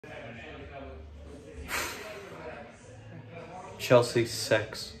Chelsea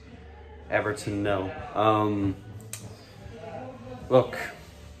 6, Everton 0. Look,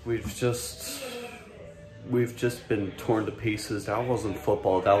 we've just been torn to pieces. That wasn't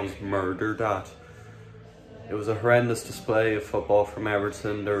football, that was murder, that. It was a horrendous display of football from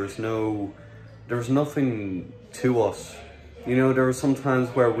Everton. There was nothing to us. You know, there were some times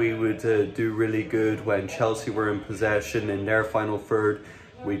where we would do really good when Chelsea were in possession in their final third.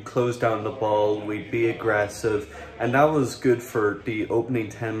 We'd close down the ball, we'd be aggressive, and that was good for the opening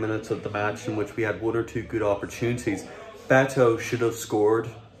 10 minutes of the match, in which we had one or two good opportunities. Beto should have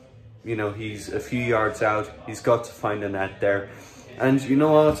scored. You know, he's a few yards out, he's got to find a net there. And you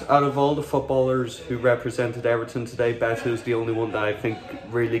know what, out of all the footballers who represented Everton today, Beto's the only one that I think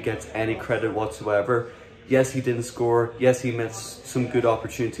really gets any credit whatsoever. Yes, he didn't score. Yes, he missed some good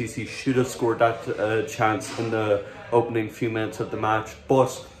opportunities. He should have scored that chance in the opening few minutes of the match.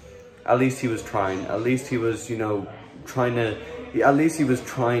 But at least he was trying. At least he was, you know, trying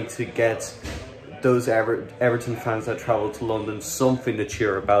to get those Everton fans that travelled to London something to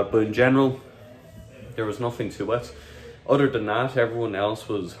cheer about. But in general, there was nothing to it. Other than that, everyone else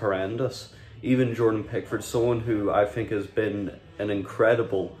was horrendous. Even Jordan Pickford, someone who I think has been an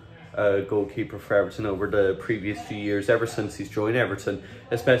incredible goalkeeper for Everton over the previous few years, ever since he's joined Everton,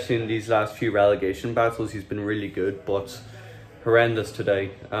 especially in these last few relegation battles. He's been really good, but horrendous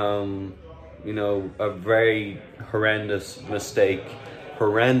today. You know, a very horrendous mistake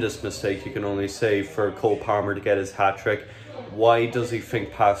you can only say, for Cole Palmer to get his hat-trick. Why does he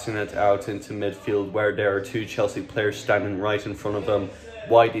think passing it out into midfield where there are two Chelsea players standing right in front of him?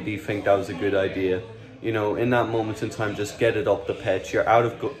 Why did he think that was a good idea? You know, in that moment in time, just get it up the pitch. You're out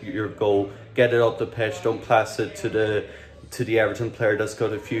of your goal. Get it up the pitch. Don't pass it to the Everton player that's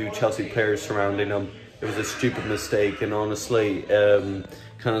got a few Chelsea players surrounding him. It was a stupid mistake, and honestly, kind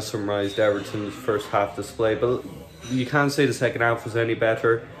of summarised Everton's first half display. But you can't say the second half was any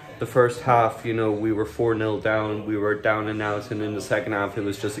better. The first half, you know, we were 4-0 down. We were down and out, and in the second half, it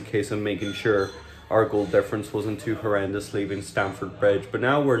was just a case of making sure our goal difference wasn't too horrendous leaving Stamford Bridge. But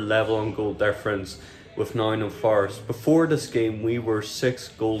now we're level on goal difference with Nottingham Forest. Before this game, we were 6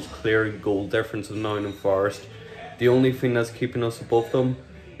 goals clear in goal difference of Nottingham Forest. The only thing that's keeping us above them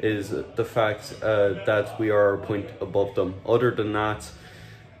is the fact that we are a point above them. Other than that,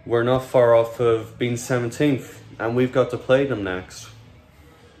 we're not far off of being 17th, and we've got to play them next.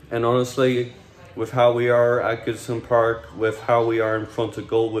 And honestly, with how we are at Goodison Park, with how we are in front of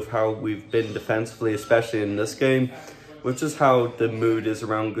goal, with how we've been defensively, especially in this game, with just how the mood is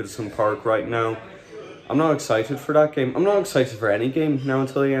around Goodison Park right now, I'm not excited for that game. I'm not excited for any game now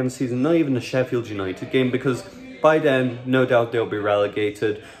until the end of the season, not even the Sheffield United game, because by then, no doubt they'll be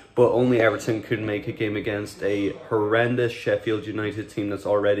relegated, but only Everton could make a game against a horrendous Sheffield United team that's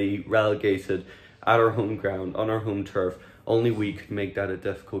already relegated at our home ground, on our home turf. Only we could make that a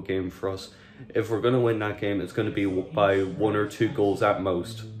difficult game for us. If we're going to win that game, it's going to be by 1 or 2 goals at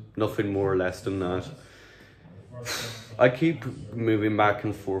most. Nothing more or less than that. I keep moving back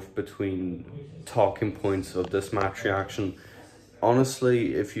and forth between talking points of this match reaction.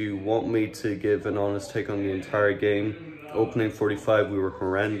 Honestly, if you want me to give an honest take on the entire game, opening 45, we were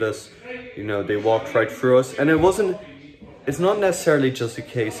horrendous. You know, they walked right through us. And it's not necessarily just a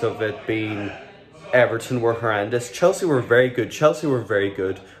case of it being Everton were horrendous. Chelsea were very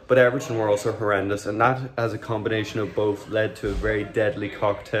good, but Everton were also horrendous, and that, as a combination of both, led to a very deadly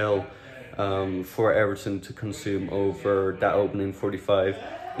cocktail for Everton to consume over that opening 45.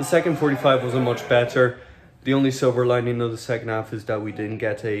 The second 45 wasn't much better. The only silver lining of the second half is that we didn't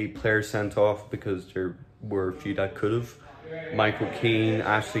get a player sent off, because there were a few that could have. Michael Keane,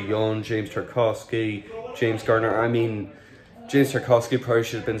 Ashley Young, James Tarkowski, James Garner. I mean, James Tarkowski probably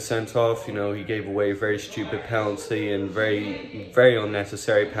should have been sent off. You know, he gave away a very stupid penalty and very, very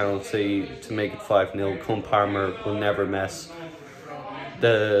unnecessary penalty to make it 5-0. Cole Palmer will never miss.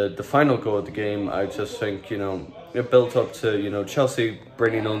 The final goal of the game, I just think, you know, it built up to, you know, Chelsea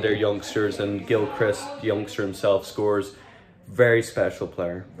bringing on their youngsters, and Gilchrist, the youngster himself, scores. Very special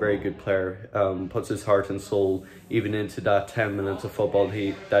player, very good player, puts his heart and soul even into that 10 minutes of football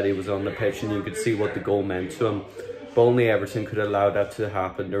that he was on the pitch, and you could see what the goal meant to him. But only Everton could allow that to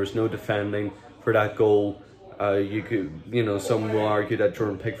happen. There was no defending for that goal. Some will argue that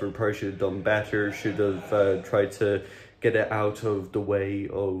Jordan Pickford probably should have done better, should have tried to get it out of the way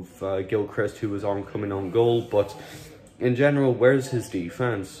of Gilchrist, who was coming on goal. But in general, where's his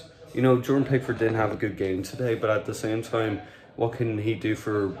defence? You know, Jordan Pickford didn't have a good game today, but at the same time, what can he do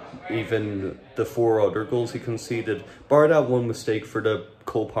for even the 4 other goals he conceded? Bar that one mistake for the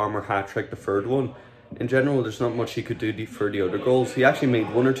Cole Palmer hat-trick, the third one, in general, there's not much he could do for the other goals. He actually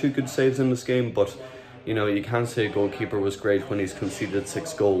made 1 or 2 good saves in this game, but you know, you can't say a goalkeeper was great when he's conceded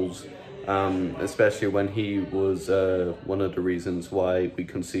 6 goals, especially when he was one of the reasons why we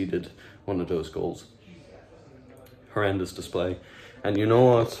conceded one of those goals. Horrendous display. And you know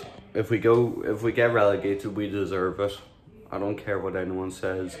what? If we get relegated, we deserve it. I don't care what anyone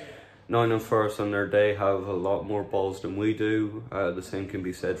says. Nottingham Forest on their day have a lot more balls than we do. The same can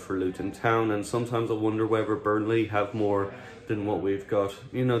be said for Luton Town, and sometimes I wonder whether Burnley have more than what we've got.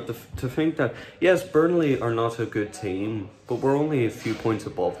 You know, to think that, yes, Burnley are not a good team, but we're only a few points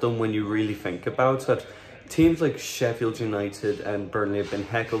above them when you really think about it. Teams like Sheffield United and Burnley have been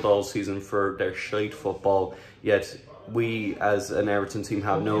heckled all season for their shite football, yet we as an Everton team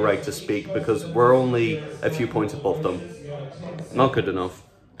have no right to speak because we're only a few points above them. Not good enough.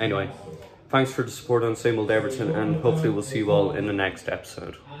 Anyway, thanks for the support on Same Old Everton, and hopefully we'll see you all in the next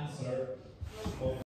episode.